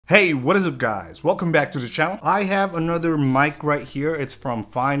Hey, what is up guys? Welcome back to the channel. I have another mic right here. It's from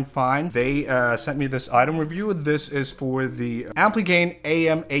Fifine. They sent me this item review. This is for the Fifine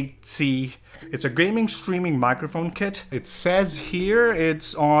AM8T. It's a gaming streaming microphone kit. It says here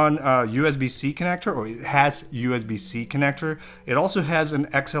it's on a USB-C connector, or it has USB-C connector. It also has an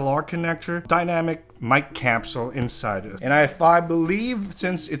XLR connector, dynamic mic capsule inside it. And I believe,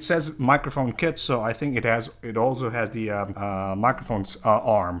 since it says microphone kit, so I think it also has the microphone's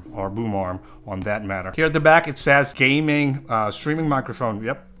arm, or boom arm, on that matter. Here at the back it says gaming streaming microphone.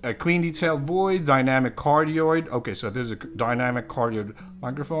 Yep. A clean detailed voice, dynamic cardioid. Okay, so there's a dynamic cardioid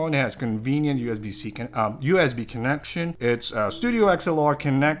microphone. It has convenient USB connection. It's a studio XLR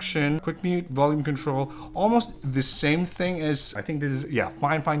connection, quick mute, volume control. Almost the same thing as, I think this is, yeah,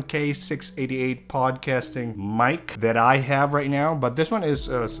 Fifine K688 podcasting mic that I have right now. But this one is,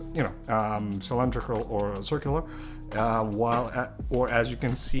 cylindrical or circular. Or as you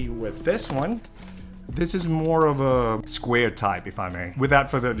can see with this one, this is more of a square type, if I may. Without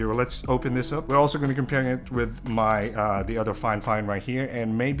further ado, let's open this up. We're also going to compare it with my the other Fifine right here,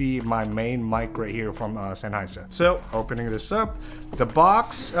 and maybe my main mic right here from Sennheiser. So, opening this up, the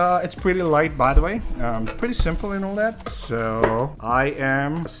box, it's pretty light, by the way. Pretty simple and all that. So, I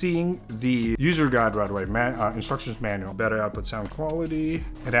am seeing the user guide right away, instructions manual, better output sound quality.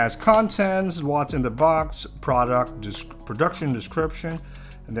 It has contents, what's in the box, production description,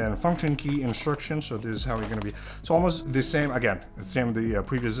 and then function key instructions. So this is how you're going to be. It's almost the same, again, the same the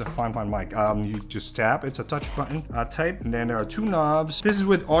previous Fifine mic. You just tap, it's a touch button type, and then there are two knobs. This is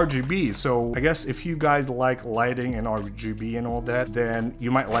with RGB, so I guess if you guys like lighting and RGB and all that, then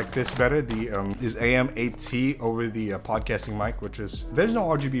you might like this better. The is AM8T over the podcasting mic, which is, there's no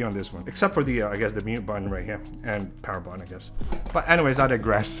RGB on this one, except for the I guess the mute button right here and power button, I guess. But anyways, I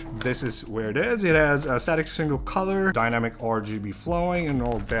digress. This is where it is. It has a static single color, dynamic RGB flowing, and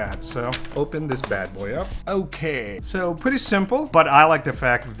all that. So open this bad boy up. Okay, so pretty simple, but I like the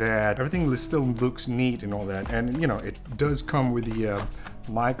fact that everything still looks neat and all that. And you know, it does come with the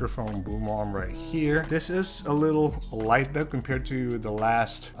microphone boom arm right here. This is a little light though compared to the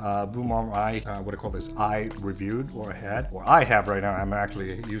last boom arm I reviewed, or I have right now. I'm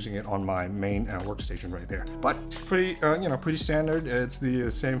actually using it on my main workstation right there. But pretty pretty standard. It's the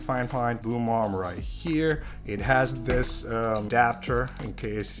same Fifine boom arm right here. It has this adapter in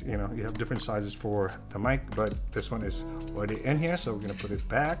case you have different sizes for the mic, but this one is already in here, so we're gonna put it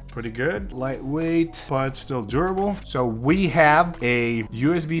back. Pretty good, lightweight, but still durable. So we have a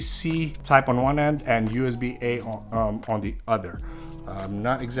USB-C type on one end and USB-A on the other. I'm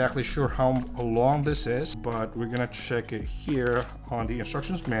not exactly sure how long this is, but we're gonna check it here on the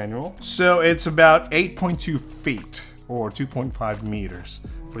instructions manual. So it's about 8.2 feet or 2.5 meters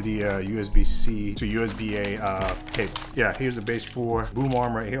for the USB-C to USB-A cable. Yeah, here's the base for boom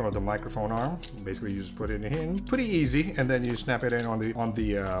arm right here, or the microphone arm. Basically, you just put it in, pretty easy, and then you snap it in on the what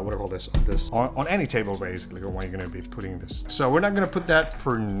do I call this? On any table basically, or when you're gonna be putting this. So we're not gonna put that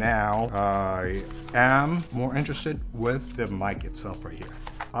for now. I am more interested with the mic itself right here.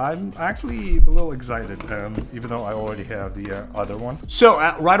 I'm actually a little excited, even though I already have the other one. So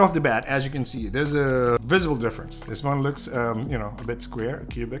right off the bat, as you can see, there's a visible difference. This one looks, a bit square,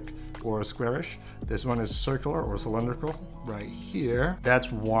 cubic, or squarish. This one is circular or cylindrical right here.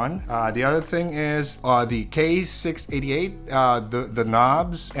 That's one. The other thing is the K688, the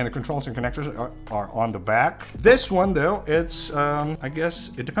knobs and the controls and connectors are on the back. This one though, it's I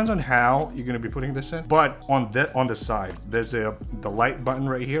guess it depends on how you're going to be putting this in, but on the side there's the light button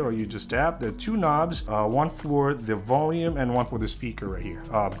right here, or you just tap. There are two knobs, one for the volume and one for the speaker right here.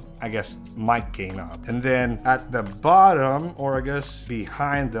 I guess mic gain knob. And then at the bottom, or I guess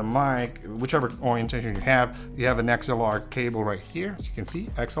behind the mic, whichever orientation you have an XLR cable right here. As you can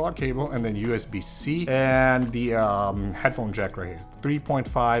see, XLR cable, and then USB-C, and the headphone jack right here.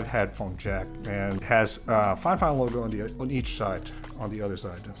 3.5 headphone jack, and it has Fifine logo on each side, on the other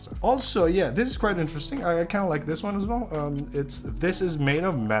side and stuff. Also, yeah, this is quite interesting. I kind of like this one as well. This is made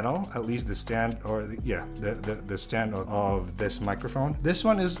of metal, at least the stand, or the stand of this microphone. This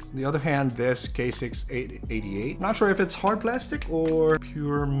one is, the other hand, this K688. Not sure if it's hard plastic or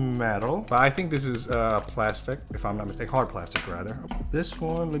pure metal, but I think this is plastic, if I'm not mistaken, hard plastic rather. This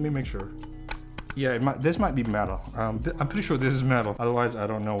one, let me make sure. Yeah, this might be metal. I'm pretty sure this is metal. Otherwise, I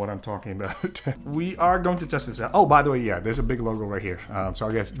don't know what I'm talking about. We are going to test this out. Oh, by the way, yeah, there's a big logo right here. So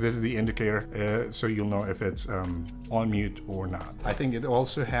I guess this is the indicator, so you'll know if it's on mute or not. I think it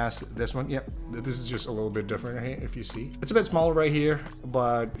also has this one. Yep, this is just a little bit different right here, if you see. It's a bit smaller right here,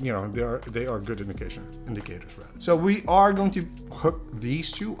 but you know, they are good indicators, rather. So we are going to hook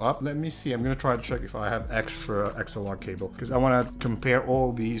these two up. Let me see. I'm gonna try to check if I have extra XLR cable, because I want to compare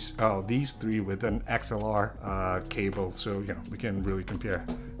all these three with an XLR cable, so you know we can really compare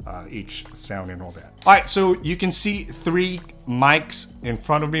each sound and all that. All right, so you can see 3 mics in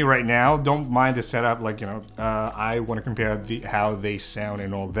front of me right now. Don't mind the setup, like, you know, I want to compare how they sound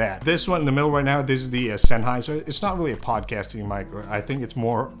and all that. This one in the middle right now, this is the Sennheiser. It's not really a podcasting mic. I think it's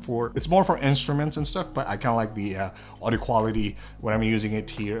more for instruments and stuff, but I kind of like the audio quality when I'm using it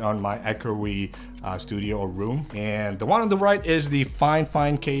here on my echoey studio or room. And the one on the right is the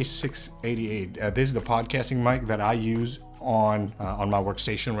Fifine K688. This is the podcasting mic that I use on my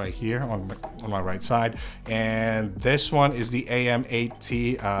workstation right here on my right side, and this one is the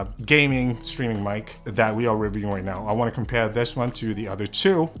AM8T gaming streaming mic that we are reviewing right now. I want to compare this one to the other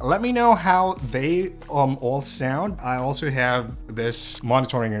two. Let me know how they all sound. I also have this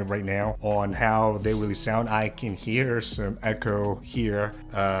monitoring it right now on how they really sound. I can hear some echo here.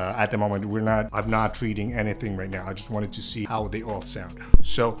 At the moment, I'm not treating anything right now. I just wanted to see how they all sound.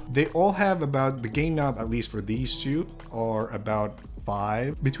 So they all have about the gain knob, at least for these two, are about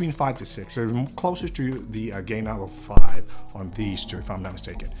between 5 to 6. So closer to the gain knob of 5 on these two, if I'm not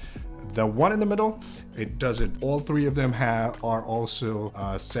mistaken. The one in the middle, it doesn't. All 3 of them are also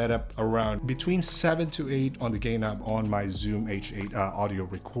set up around between 7 to 8 on the gain knob on my Zoom H8 audio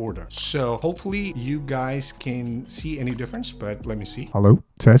recorder. So hopefully you guys can see any difference, but let me see. Hello,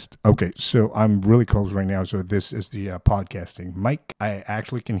 test. Okay, so I'm really close right now. So this is the podcasting mic. I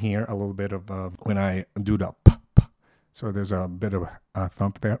actually can hear a little bit of when I do the p. So there's a bit of a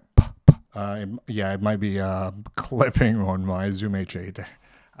thump there. Yeah, it might be clipping on my Zoom H8.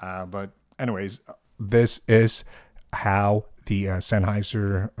 But anyways, this is how the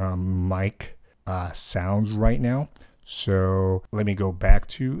Sennheiser mic sounds right now. So let me go back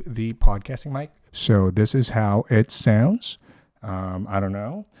to the podcasting mic. So this is how it sounds. I don't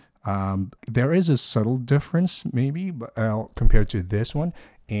know. There is a subtle difference maybe compared to this one.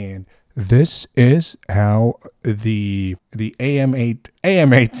 And this is how the AM8T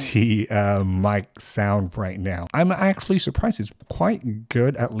mic sound right now. I'm actually surprised. It's quite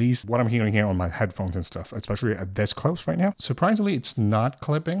good, at least what I'm hearing here on my headphones and stuff, especially at this close right now. Surprisingly, it's not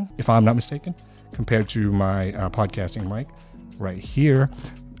clipping, if I'm not mistaken, compared to my podcasting mic right here.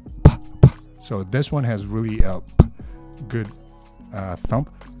 So this one has really a good thump.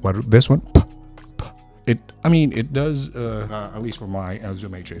 This one, it does, at least for my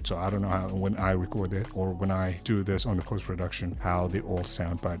Zoom H8. So I don't know how, when I record it or when I do this on the post-production, how they all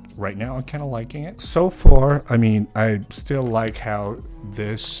sound. But right now, I'm kind of liking it. So far, I still like how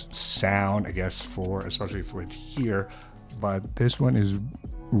this sound, I guess, especially for it here. But this one is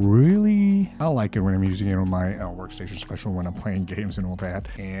really, I like it when I'm using it on my workstation, especially when I'm playing games and all that.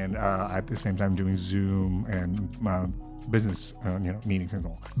 And at the same time, doing Zoom and business meetings and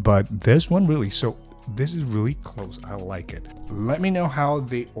all. But this one really, so this is really close. I like it. Let me know how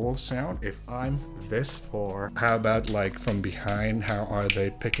they all sound if I'm this far. How about like from behind? How are they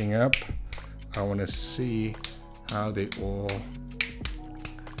picking up? I want to see how they all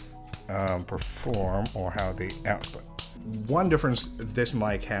perform or how they output. One difference this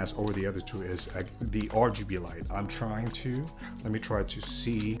mic has over the other two is the RGB light. Let me try to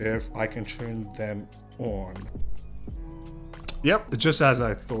see if I can turn them on. Yep, just as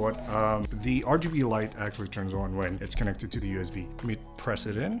I thought. The RGB light actually turns on when it's connected to the USB. Let me press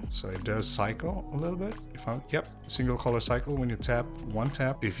it in, so it does cycle a little bit. Yep, single color cycle when you tap one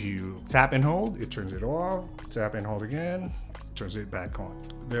tap. If you tap and hold, it turns it off. Tap and hold again, turns it back on.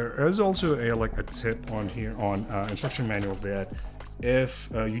 There is also a tip on here on instruction manual that if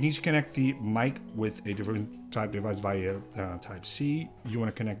you need to connect the mic with a different type device via Type C, you want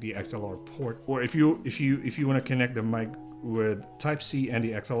to connect the XLR port, or if you want to connect the mic with Type C and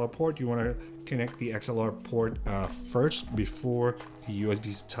the XLR port, you want to connect the XLR port first before the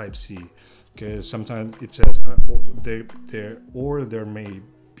USB Type C, because sometimes it says there may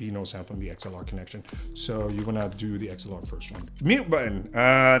be no sound from the XLR connection, so you want to do the XLR first one. Mute button.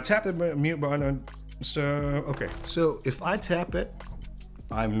 Tap the mute button. Okay, so if I tap it,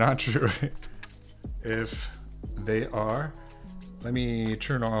 I'm not sure if they are. Let me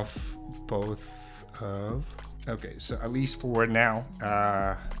turn off both of. Okay, so at least for now,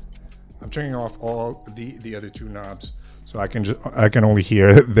 I'm turning off all the other two knobs, so I can only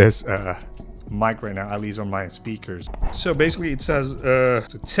hear this mic right now, at least on my speakers. So basically it says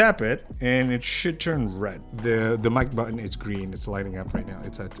to tap it and it should turn red. The mic button is green. It's lighting up right now.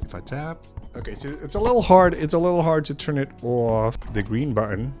 If I tap, okay, so it's a little hard. It's a little hard to turn it off, the green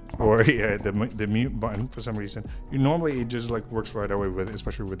button, or yeah, the mute button for some reason. Normally it just like works right away with,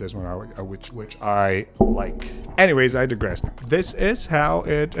 especially with this one, which I like. Anyways, I digress. This is how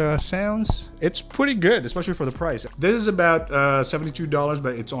it sounds. It's pretty good, especially for the price. This is about $72,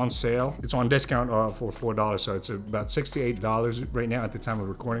 but it's on sale. It's on discount for $4, so it's about $68 right now at the time of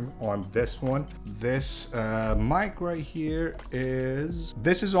recording on this one. This mic right here is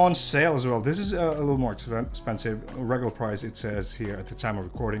on sale as well. This is a little more expensive. Regular price, it says here at the time of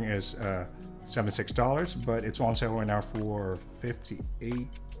recording, is $76, but it's on sale right now for $58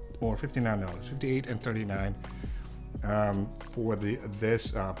 or $59, $58 and $39 for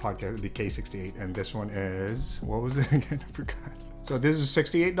this podcast, the K68, and this one is, what was it again? I forgot. So this is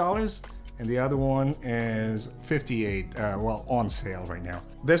 $68 and the other one is $58, well, on sale right now.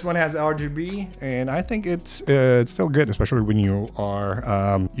 This one has RGB, and I think it's still good, especially when you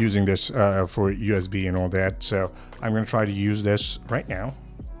are using this for USB and all that. So I'm gonna try to use this right now,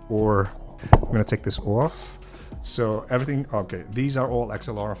 or I'm gonna take this off. So everything, okay, these are all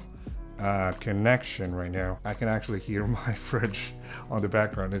XLR connection right now. I can actually hear my fridge on the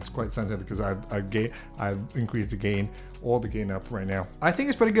background. It's quite sensitive because I've increased the gain, all the gain up right now. I think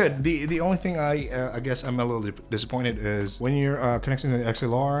it's pretty good. The only thing I guess I'm a little disappointed is when you're connecting to the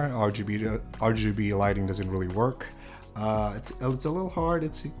XLR, RGB lighting doesn't really work. It's a little hard.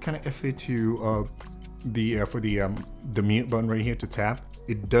 It's kind of iffy to for the mute button right here to tap.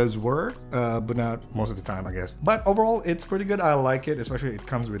 It does work, but not most of the time, I guess. But overall, it's pretty good. I like it, especially it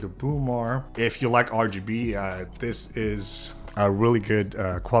comes with a boom arm. If you like RGB, this is a really good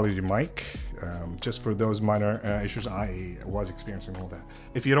quality mic. Just for those minor issues I was experiencing, all that.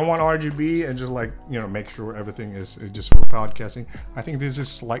 If you don't want RGB and just like, you know, make sure everything is just for podcasting, I think this is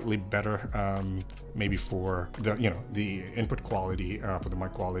slightly better, maybe for the, you know, the input quality, for the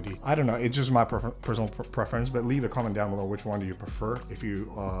mic quality. I don't know, it's just my personal preference, but leave a comment down below which one do you prefer, if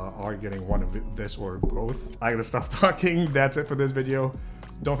you are getting one of this or both. I gotta stop talking. That's it for this video.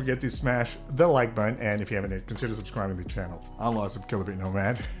 Don't forget to smash the like button, and if you haven't, consider subscribing to the channel. I'm Lost of Killer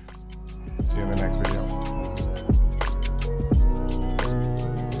Nomad. See you in the next video.